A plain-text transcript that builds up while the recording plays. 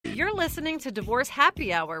You're listening to Divorce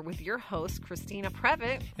Happy Hour with your host, Christina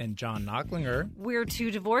Previtt. And John Knocklinger. We're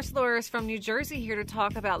two divorce lawyers from New Jersey here to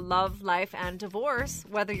talk about love, life, and divorce.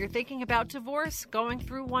 Whether you're thinking about divorce, going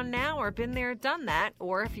through one now, or been there, done that,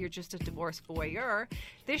 or if you're just a divorce voyeur,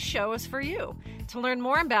 this show is for you. To learn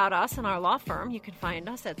more about us and our law firm, you can find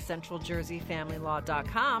us at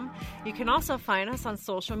centraljerseyfamilylaw.com. You can also find us on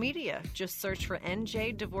social media. Just search for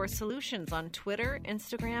NJ Divorce Solutions on Twitter,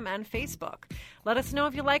 Instagram, and Facebook. Let us know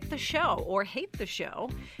if you like the show or hate the show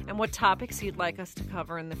and what topics you'd like us to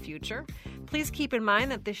cover in the future. Please keep in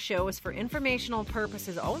mind that this show is for informational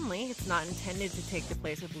purposes only. It's not intended to take the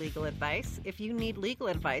place of legal advice. If you need legal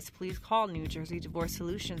advice, please call New Jersey Divorce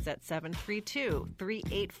Solutions at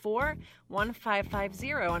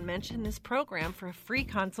 732-384-1550 and mention this program for a free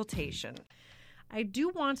consultation. I do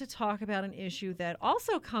want to talk about an issue that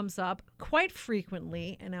also comes up quite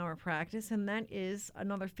frequently in our practice, and that is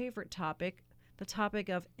another favorite topic, the topic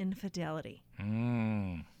of infidelity.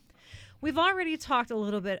 We've already talked a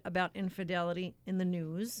little bit about infidelity in the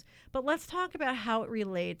news, but let's talk about how it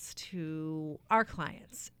relates to our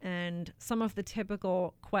clients and some of the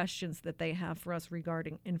typical questions that they have for us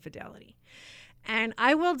regarding infidelity. And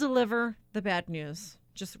I will deliver the bad news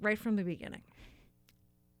just right from the beginning.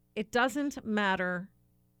 It doesn't matter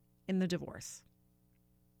in the divorce,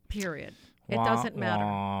 period. It doesn't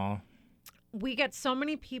matter. We get so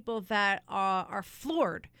many people that are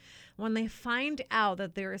floored when they find out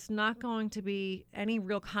that there is not going to be any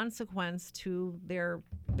real consequence to their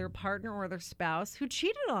partner or their spouse who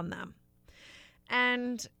cheated on them.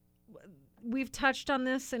 And we've touched on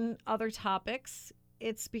this in other topics.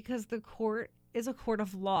 It's because the court is a court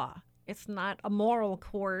of law. It's not a moral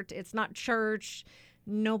court. It's not church.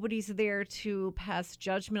 Nobody's there to pass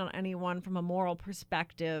judgment on anyone from a moral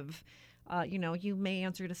perspective. You may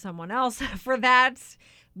answer to someone else for that,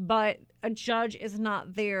 but a judge is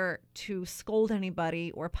not there to scold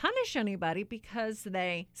anybody or punish anybody because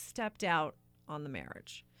they stepped out on the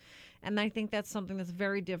marriage. And I think that's something that's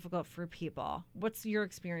very difficult for people. What's your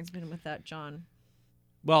experience been with that, John?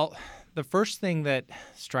 Well, the first thing that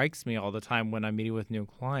strikes me all the time when I'm meeting with new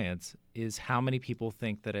clients is how many people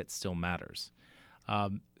think that it still matters.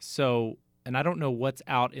 And I don't know what's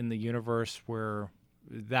out in the universe where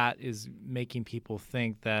that is making people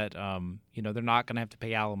think that, they're not going to have to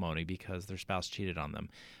pay alimony because their spouse cheated on them.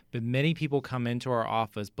 But many people come into our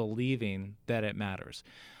office believing that it matters.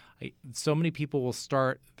 So many people will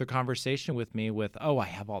start the conversation with me with, I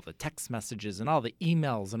have all the text messages and all the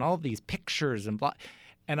emails and all these pictures and blah.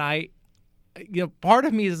 And part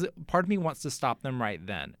of me wants to stop them right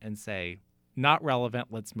then and say, not relevant,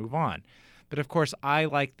 let's move on. But of course, I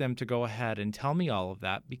like them to go ahead and tell me all of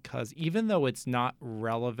that because even though it's not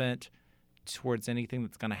relevant towards anything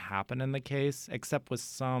that's going to happen in the case, except with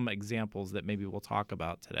some examples that maybe we'll talk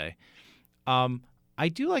about today, I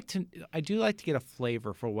do like to get a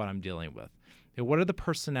flavor for what I'm dealing with. What are the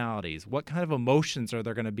personalities? What kind of emotions are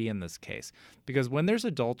there going to be in this case? Because when there's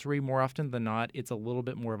adultery, more often than not, it's a little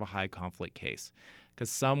bit more of a high conflict case because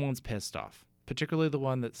someone's pissed off. Particularly the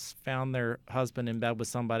one that's found their husband in bed with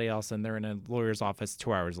somebody else and they're in a lawyer's office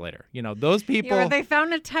 2 hours later. Those people. Or they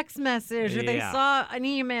found a text message or they saw an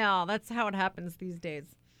email. That's how it happens these days.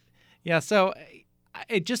 Yeah, so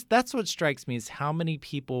that's what strikes me is how many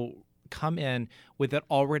people come in with it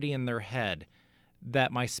already in their head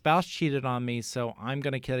that my spouse cheated on me, so I'm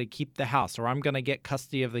going to keep the house, or I'm going to get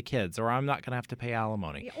custody of the kids, or I'm not going to have to pay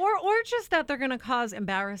alimony. Or just that they're going to cause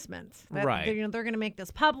embarrassment. Right. They're going to make this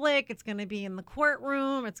public. It's going to be in the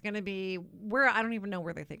courtroom. It's going to be where I don't even know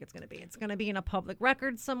where they think it's going to be. It's going to be in a public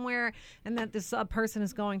record somewhere, and that this person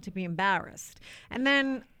is going to be embarrassed. And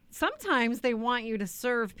then sometimes they want you to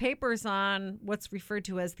serve papers on what's referred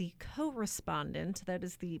to as the co-respondent. That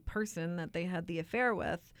is the person that they had the affair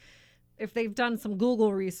with. If they've done some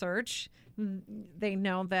Google research, they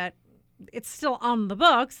know that it's still on the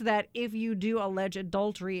books that if you do allege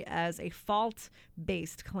adultery as a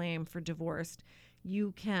fault-based claim for divorce,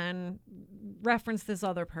 you can reference this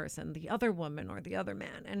other person, the other woman or the other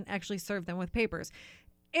man, and actually serve them with papers.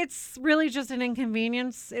 It's really just an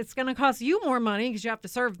inconvenience. It's going to cost you more money because you have to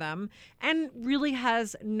serve them, and really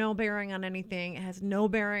has no bearing on anything. It has no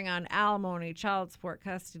bearing on alimony, child support,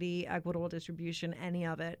 custody, equitable distribution, any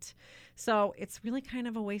of it. So it's really kind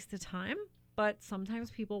of a waste of time, but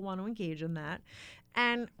sometimes people want to engage in that.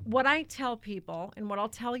 And what I tell people, and what I'll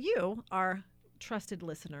tell you, our trusted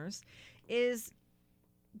listeners, is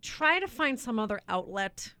try to find some other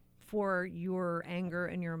outlet for your anger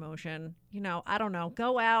and your emotion. I don't know.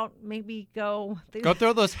 Go out, maybe go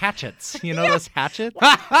throw those hatchets. Those hatchets?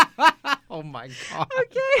 Oh my God.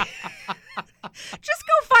 Okay. Just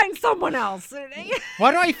go find someone else.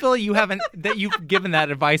 Why do I feel that you've given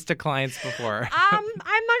that advice to clients before? I'm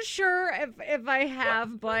not sure if I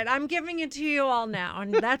have, but I'm giving it to you all now,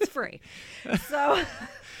 and that's free. So,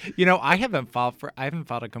 I haven't filed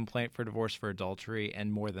a complaint for divorce for adultery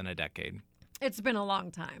in more than a decade. it's been a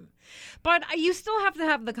long time, but you still have to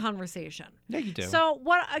have the conversation. Yeah, you do. So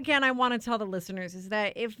again, I want to tell the listeners is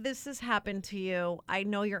that if this has happened to you, I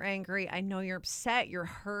know you're angry. I know you're upset. You're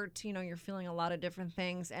hurt. You're feeling a lot of different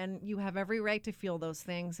things, and you have every right to feel those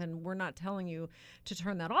things. And we're not telling you to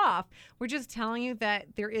turn that off. We're just telling you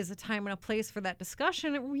that there is a time and a place for that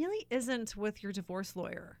discussion. It really isn't with your divorce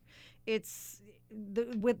lawyer. It's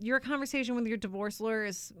with your conversation with your divorce lawyer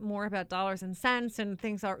is more about dollars and cents and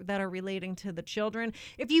things that are relating to the children.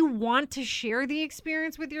 If you want to share the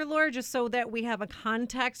experience with your lawyer just so that we have a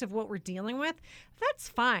context of what we're dealing with, that's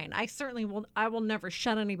fine. I will never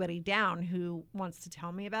shut anybody down who wants to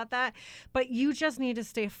tell me about that. But you just need to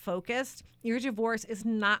stay focused. Your divorce is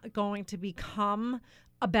not going to become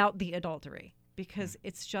about the adultery because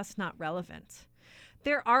it's just not relevant.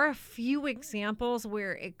 There are a few examples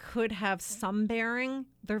where it could have some bearing.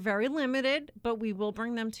 They're very limited, but we will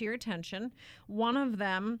bring them to your attention. One of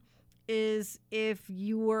them is if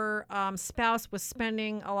your spouse was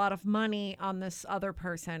spending a lot of money on this other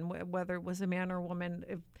person, whether it was a man or a woman,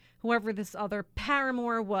 whoever this other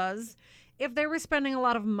paramour was, if they were spending a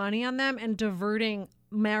lot of money on them and diverting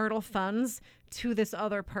marital funds to this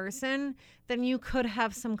other person, then you could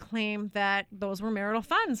have some claim that those were marital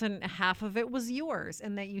funds and half of it was yours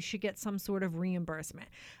and that you should get some sort of reimbursement.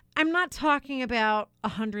 I'm not talking about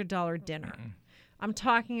 $100 dinner. I'm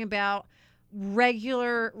talking about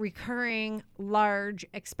regular, recurring, large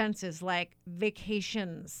expenses like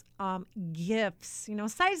vacations, gifts,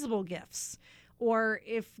 sizable gifts. Or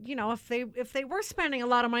if they were spending a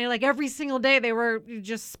lot of money, like every single day they were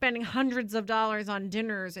just spending hundreds of dollars on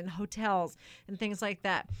dinners and hotels and things like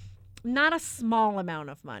that. Not a small amount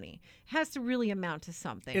of money. It has to really amount to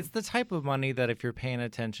something. It's the type of money that if you're paying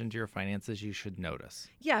attention to your finances, you should notice.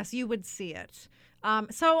 Yes, you would see it. And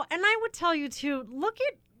I would tell you to look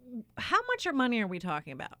at how much money are we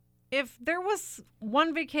talking about? If there was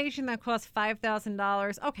one vacation that cost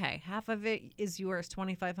 $5,000, okay, half of it is yours,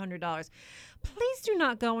 $2,500. Please do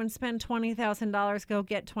not go and spend $20,000. Go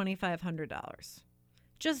get $2,500.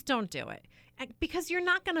 Just don't do it. Because you're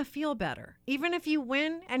not going to feel better. Even if you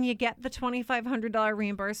win and you get the $2,500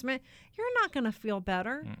 reimbursement, you're not going to feel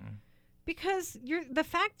better. Because the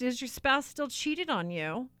fact is your spouse still cheated on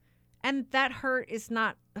you. And that hurt is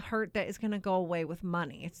not a hurt that is going to go away with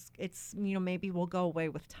money. It's maybe will go away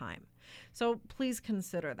with time. So please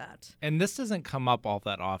consider that. And this doesn't come up all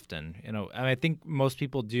that often. And I think most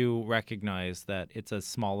people do recognize that it's a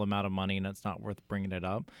small amount of money and it's not worth bringing it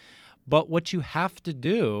up. But what you have to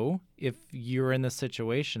do if you're in this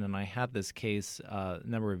situation, and I had this case a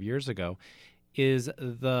number of years ago, is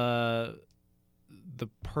the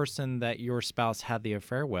person that your spouse had the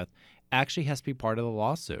affair with actually has to be part of the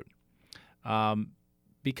lawsuit.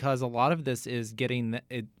 Because a lot of this is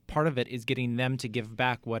part of it is getting them to give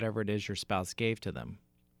back whatever it is your spouse gave to them.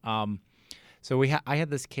 So I had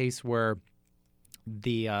this case where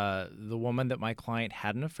the woman that my client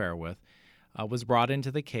had an affair with was brought into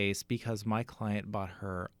the case because my client bought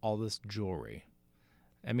her all this jewelry.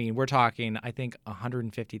 I mean, we're talking, I think,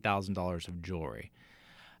 $150,000 of jewelry.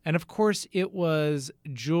 And of course, it was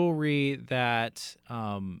jewelry that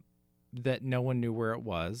no one knew where it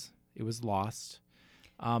was. It was lost.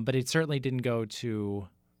 But it certainly didn't go to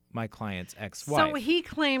my client's ex-wife. So he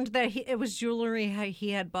claimed that it was jewelry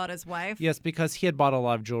he had bought his wife? Yes, because he had bought a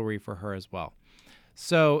lot of jewelry for her as well.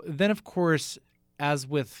 So then, of course, as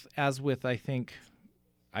with I think,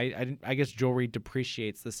 I guess jewelry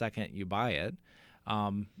depreciates the second you buy it.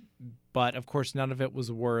 But, of course, none of it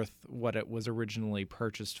was worth what it was originally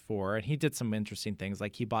purchased for. And he did some interesting things,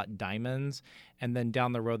 like he bought diamonds, and then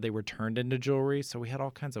down the road they were turned into jewelry. So we had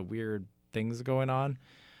all kinds of weird things going on.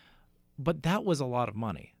 But that was a lot of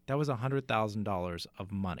money. That was $100,000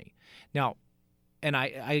 of money. Now, and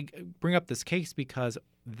I bring up this case because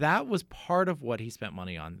that was part of what he spent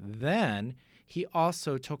money on. Then he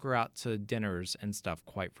also took her out to dinners and stuff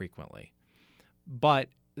quite frequently. But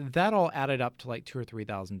that all added up to like $2,000 or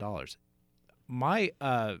 $3,000.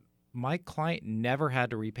 My client never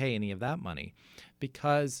had to repay any of that money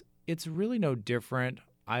because it's really no different,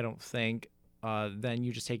 I don't think, than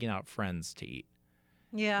you just taking out friends to eat.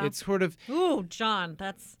 Yeah. It's sort of Ooh, John,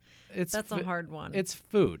 that's it's a hard one. It's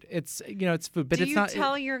food. It's it's food, but Do it's you not.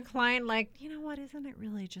 tell your client, like, you know what, isn't it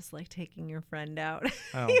really just like taking your friend out?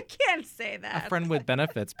 Oh. You can't say that. A friend with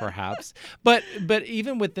benefits, perhaps. But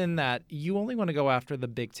even within that, you only want to go after the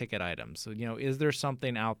big ticket items. So, is there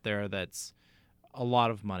something out there that's a lot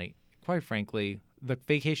of money? Quite frankly, the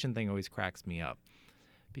vacation thing always cracks me up.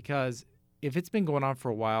 Because if it's been going on for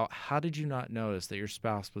a while, how did you not notice that your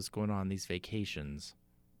spouse was going on these vacations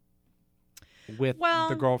with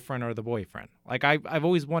the girlfriend or the boyfriend? Like I've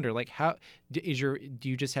always wondered, like, how do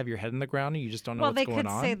you just have your head in the ground and you just don't know what's going on?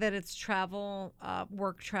 Well, they could say that it's travel,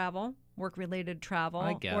 work-related travel,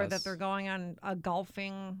 I guess. or that they're going on a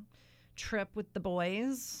golfing trip with the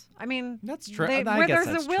boys. I mean, that's true. Where there's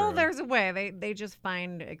a will, there's a way. They just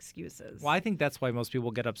find excuses. Well, I think that's why most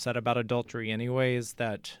people get upset about adultery anyways,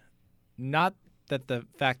 that not that the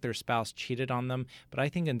fact their spouse cheated on them, but I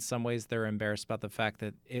think in some ways they're embarrassed about the fact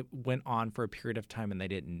that it went on for a period of time and they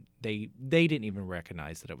didn't even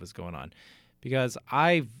recognize that it was going on. Because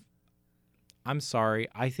I'm sorry,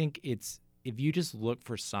 I think if you just look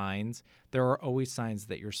for signs, there are always signs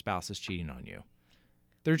that your spouse is cheating on you.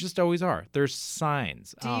 There just always are. There's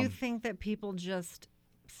signs. Do you think that people just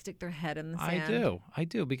stick their head in the sand? I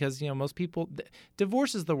do, because most people,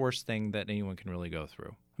 divorce is the worst thing that anyone can really go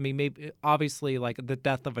through. I mean, maybe obviously, like the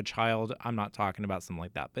death of a child, I'm not talking about something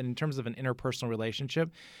like that. But in terms of an interpersonal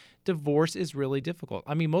relationship, divorce is really difficult.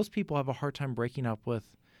 I mean, most people have a hard time breaking up with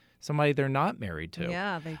somebody they're not married to.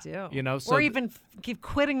 Yeah, they do. Or even keep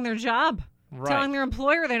quitting their job. Right. Telling their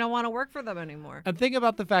employer they don't want to work for them anymore. And think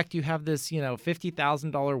about the fact you have this,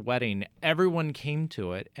 $50,000 wedding. Everyone came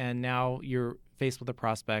to it, and now you're faced with the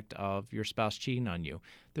prospect of your spouse cheating on you.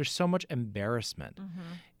 There's so much embarrassment. Mm-hmm.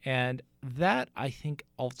 And that, I think,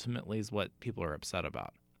 ultimately is what people are upset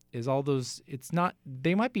about. Is all those, it's not,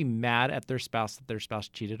 they might be mad at their spouse that their spouse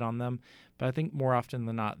cheated on them, but I think more often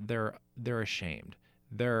than not, they're ashamed.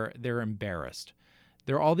 They're embarrassed.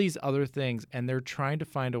 There are all these other things, and they're trying to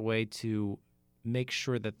find a way to make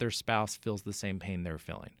sure that their spouse feels the same pain they're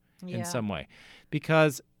feeling in some way.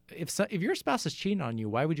 Because if your spouse is cheating on you,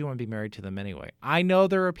 why would you want to be married to them anyway? I know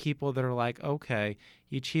there are people that are like, okay,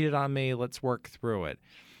 you cheated on me, let's work through it.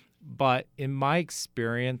 But in my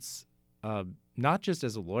experience, not just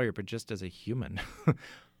as a lawyer, but just as a human,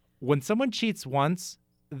 when someone cheats once,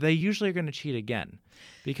 they usually are going to cheat again,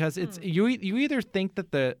 because it's you either think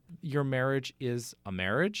that your marriage is a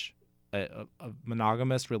marriage, a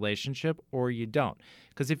monogamous relationship, or you don't.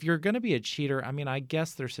 Because if you're going to be a cheater, I mean, I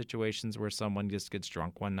guess there's situations where someone just gets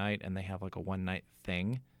drunk one night and they have like a one night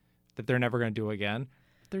thing that they're never going to do again.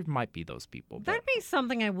 There might be those people. That'd be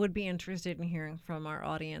something I would be interested in hearing from our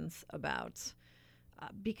audience about.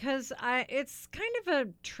 Because it's kind of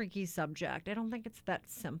a tricky subject. I don't think it's that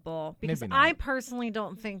simple. Because I personally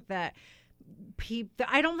don't think that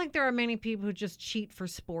I don't think there are many people who just cheat for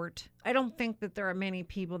sport. I don't think that there are many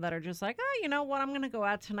people that are just like, oh, you know what, I'm going to go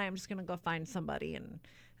out tonight. I'm just going to go find somebody and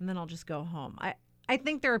then I'll just go home. I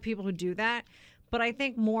think there are people who do that, but I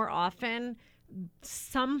think more often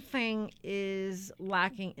something is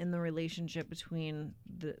lacking in the relationship between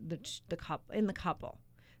the couple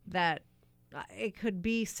that. It could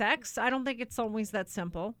be sex. I don't think it's always that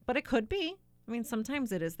simple, but it could be. I mean,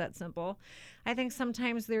 sometimes it is that simple. I think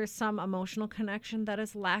sometimes there's some emotional connection that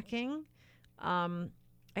is lacking.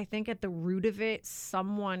 I think at the root of it,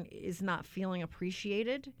 someone is not feeling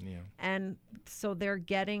appreciated. Yeah. And so they're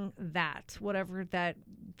getting that, whatever that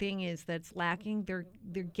thing is that's lacking,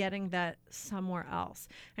 they're getting that somewhere else.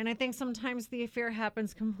 And I think sometimes the affair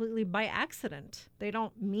happens completely by accident. They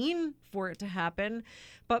don't mean for it to happen,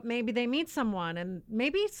 but maybe they meet someone, and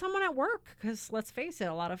maybe someone at work, because let's face it,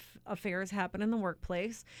 a lot of affairs happen in the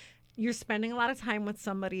workplace. You're spending a lot of time with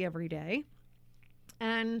somebody every day.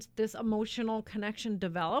 And this emotional connection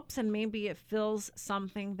develops, and maybe it fills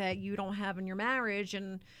something that you don't have in your marriage.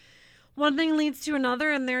 And one thing leads to another,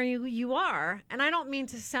 and there you are. And I don't mean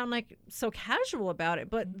to sound like so casual about it,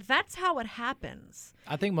 but that's how it happens.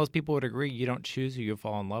 I think most people would agree you don't choose who you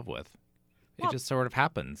fall in love with. It just sort of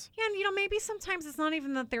happens. Yeah, and maybe sometimes it's not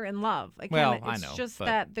even that they're in love. Again, it's just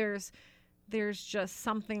that there's just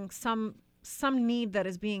something, some need that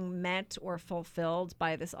is being met or fulfilled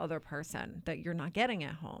by this other person that you're not getting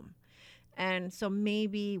at home. And so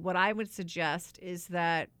maybe what I would suggest is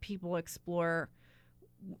that people explore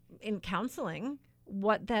in counseling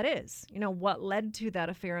what that is, what led to that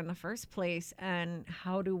affair in the first place, and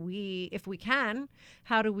how do we, if we can,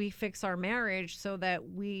 how do we fix our marriage so that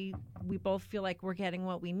we both feel like we're getting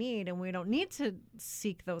what we need and we don't need to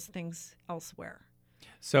seek those things elsewhere.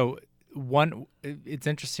 So it's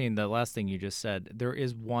interesting, the last thing you just said. There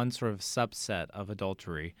is one sort of subset of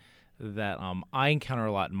adultery that I encounter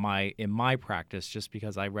a lot in my practice, just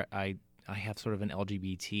because I have sort of an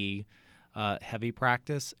LGBT heavy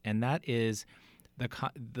practice, and that is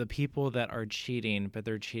the people that are cheating, but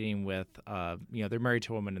they're cheating with they're married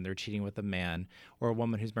to a woman and they're cheating with a man, or a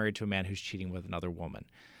woman who's married to a man who's cheating with another woman.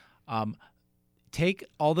 Take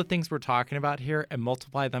all the things we're talking about here and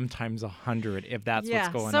multiply them times 100 if that's what's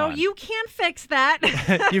going on. So you can't fix that.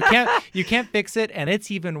 You can't fix it, and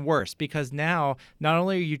it's even worse because now not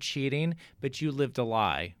only are you cheating, but you lived a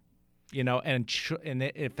lie, and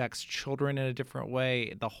it affects children in a different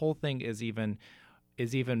way. The whole thing is even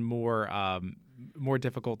more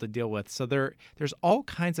difficult to deal with. So there's all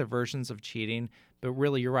kinds of versions of cheating, but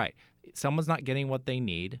really you're right. Someone's not getting what they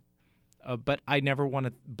need. But I never want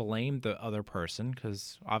to blame the other person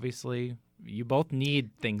because obviously you both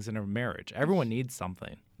need things in a marriage. Everyone needs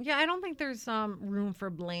something. Yeah, I don't think there's room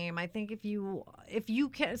for blame. I think if you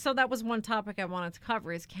can, so that was one topic I wanted to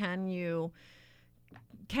cover is can you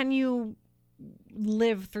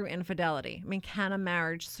live through infidelity? I mean, can a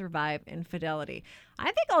marriage survive infidelity?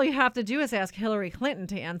 I think all you have to do is ask Hillary Clinton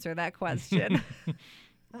to answer that question.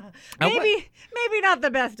 Maybe not the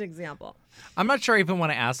best example. I'm not sure I even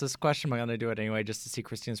want to ask this question, but I'm going to do it anyway just to see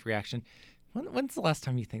Christina's reaction. When's the last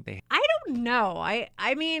time you think they... I don't know.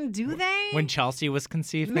 I mean, do they? When Chelsea was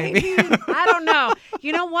conceived, maybe? I don't know.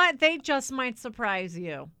 You know what? They just might surprise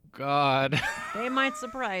you. God. They might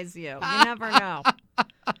surprise you. You never know.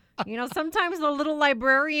 Sometimes the little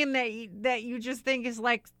librarian that you just think is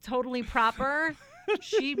like totally proper...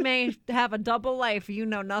 She may have a double life you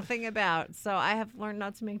know nothing about. So I have learned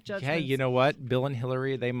not to make judgments. Hey, you know what? Bill and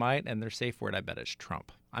Hillary, they might, and their safe word, I bet, is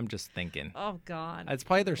Trump. I'm just thinking. Oh, God. It's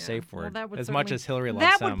probably their safe word, as much as Hillary loves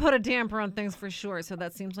that them. That would put a damper on things for sure, so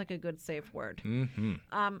that seems like a good safe word. Mm-hmm.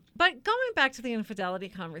 But going back to the infidelity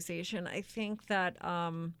conversation, I think that,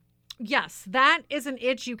 yes, that is an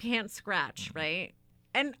itch you can't scratch, right?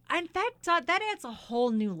 And that adds a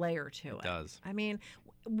whole new layer to it. It does. I mean...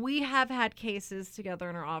 We have had cases together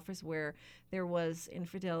in our office where there was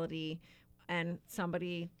infidelity and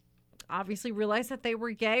somebody obviously realized that they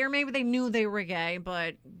were gay, or maybe they knew they were gay,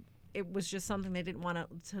 but it was just something they didn't want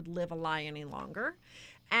to live a lie any longer.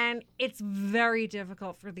 And it's very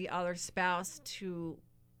difficult for the other spouse to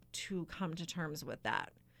come to terms with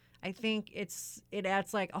that. I think it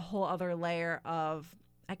adds like a whole other layer of,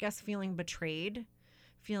 I guess, feeling betrayed,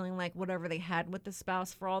 feeling like whatever they had with the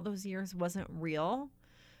spouse for all those years wasn't real.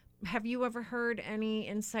 Have you ever heard any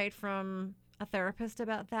insight from a therapist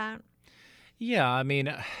about that? Yeah, I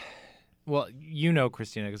mean, well,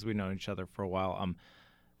 Christina, because we've known each other for a while.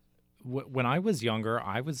 When I was younger,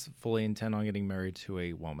 I was fully intent on getting married to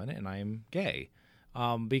a woman, and I am gay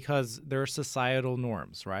because there are societal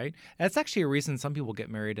norms, right? That's actually a reason some people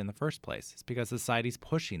get married in the first place. It's because society's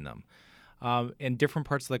pushing them. And different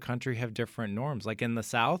parts of the country have different norms. Like in the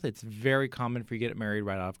South, it's very common for you to get married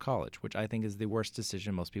right out of college, which I think is the worst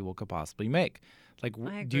decision most people could possibly make. Like,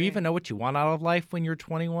 do you even know what you want out of life when you're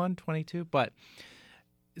 21, 22? But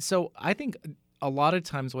so I think a lot of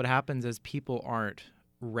times what happens is people aren't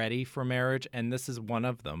ready for marriage, and this is one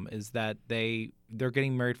of them, is that they're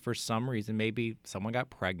getting married for some reason. Maybe someone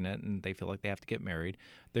got pregnant and they feel like they have to get married.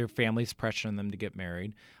 Their family's pressuring them to get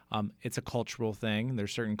married. It's a cultural thing.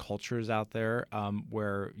 There's certain cultures out there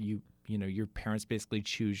where your parents basically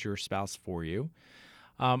choose your spouse for you.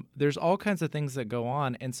 There's all kinds of things that go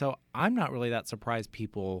on, and so I'm not really that surprised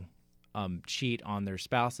people cheat on their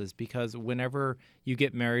spouses, because whenever you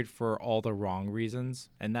get married for all the wrong reasons,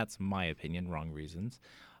 and that's my opinion, wrong reasons,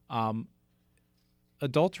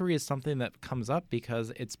 adultery is something that comes up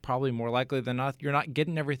because it's probably more likely than not you're not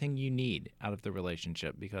getting everything you need out of the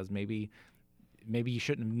relationship, because maybe you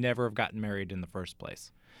shouldn't have never have gotten married in the first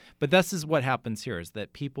place. But this is what happens here, is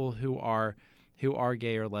that people who are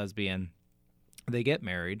gay or lesbian, they get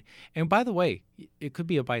married. And by the way, it could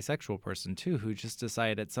be a bisexual person too who just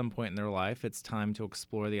decided at some point in their life it's time to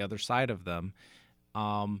explore the other side of them.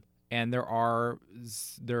 And there are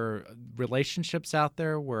relationships out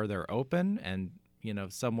there where they're open, and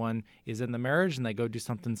someone is in the marriage and they go do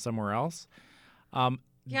something somewhere else.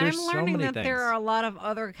 Yeah, I'm learning that things. there are a lot of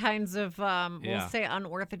other kinds of, we'll say,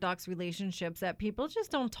 unorthodox relationships that people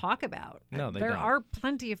just don't talk about. No, they don't. There don't. are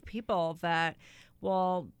plenty of people that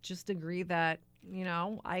will just agree that,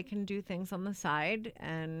 I can do things on the side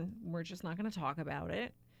and we're just not going to talk about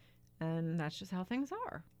it. And that's just how things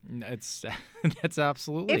are. It's that's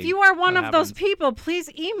absolutely. If you are one of those happens. people, please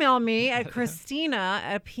email me at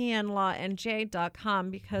Christina@pnlawandj.com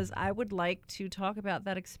because I would like to talk about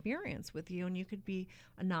that experience with you. And you could be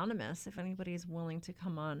anonymous if anybody is willing to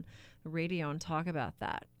come on the radio and talk about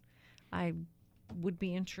that. I would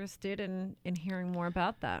be interested in hearing more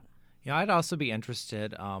about that. Yeah, I'd also be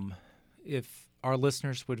interested if our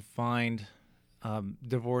listeners would find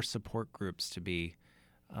divorce support groups to be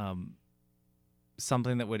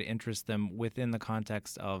something that would interest them within the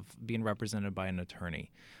context of being represented by an attorney.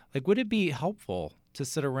 Like, would it be helpful to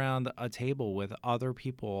sit around a table with other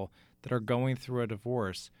people that are going through a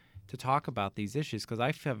divorce to talk about these issues? Because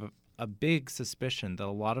I have a big suspicion that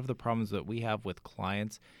a lot of the problems that we have with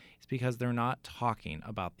clients is because they're not talking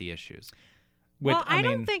about the issues. I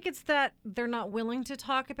don't think it's that they're not willing to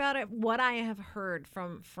talk about it. What I have heard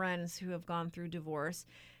from friends who have gone through divorce,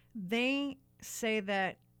 they say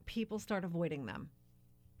that people start avoiding them.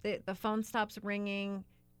 The phone stops ringing.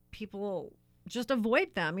 People just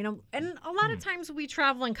avoid them, you know. And a lot of times we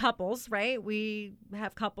travel in couples, right? We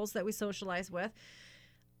have couples that we socialize with.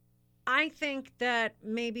 I think that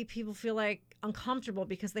maybe people feel like uncomfortable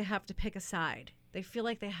because they have to pick a side. They feel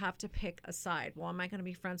like they have to pick a side. Well, am I going to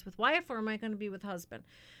be friends with wife or am I going to be with husband?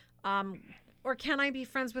 Or can I be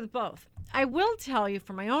friends with both? I will tell you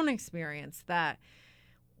from my own experience that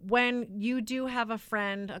when you do have a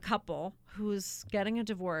friend, a couple who's getting a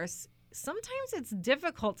divorce, sometimes it's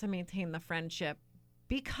difficult to maintain the friendship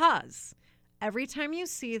because every time you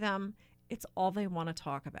see them, it's all they want to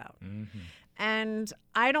talk about. Mm-hmm. And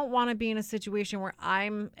I don't want to be in a situation where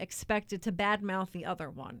I'm expected to badmouth the other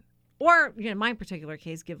one. Or, in my particular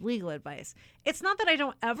case, give legal advice. It's not that I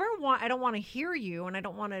don't want to hear you and I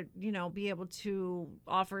don't want to, be able to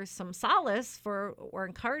offer some solace or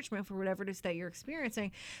encouragement for whatever it is that you're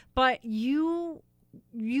experiencing. But you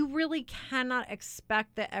really cannot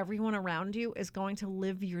expect that everyone around you is going to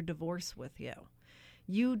live your divorce with you.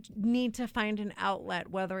 You need to find an outlet,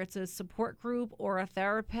 whether it's a support group or a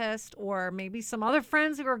therapist or maybe some other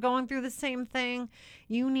friends who are going through the same thing.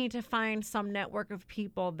 You need to find some network of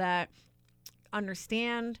people that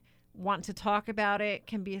understand, want to talk about it,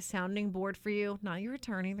 can be a sounding board for you. Not your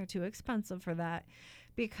attorney. They're too expensive for that.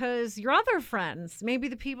 Because your other friends, maybe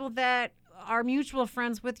the people that are mutual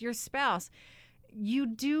friends with your spouse, you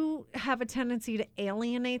do have a tendency to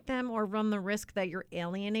alienate them or run the risk that you're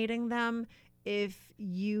alienating them if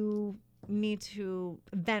you need to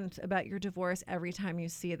vent about your divorce every time you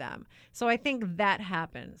see them. So I think that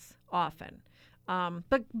happens often.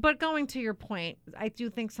 But going to your point, I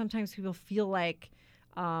do think sometimes people feel like,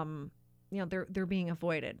 they're being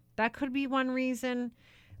avoided. That could be one reason.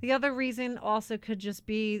 The other reason also could just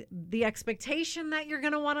be the expectation that you're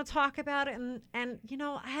going to want to talk about it. And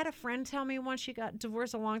I had a friend tell me once she got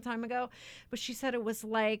divorced a long time ago, but she said it was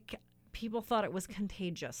like people thought it was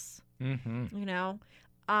contagious. Mm-hmm.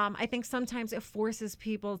 I think sometimes it forces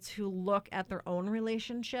people to look at their own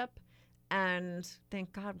relationship and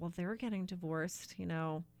think, God, well, they're getting divorced.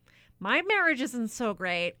 My marriage isn't so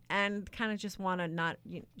great, and kind of just want to not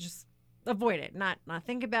just avoid it, not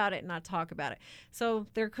think about it, not talk about it. So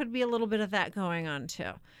there could be a little bit of that going on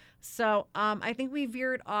too. So I think we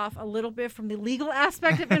veered off a little bit from the legal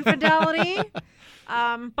aspect of infidelity,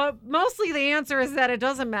 but mostly the answer is that it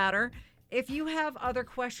doesn't matter. If you have other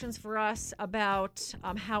questions for us about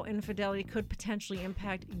how infidelity could potentially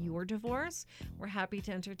impact your divorce, we're happy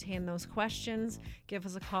to entertain those questions. Give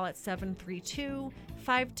us a call at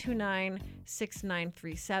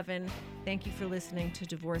 732-529-6937. Thank you for listening to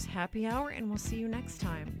Divorce Happy Hour, and we'll see you next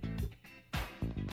time.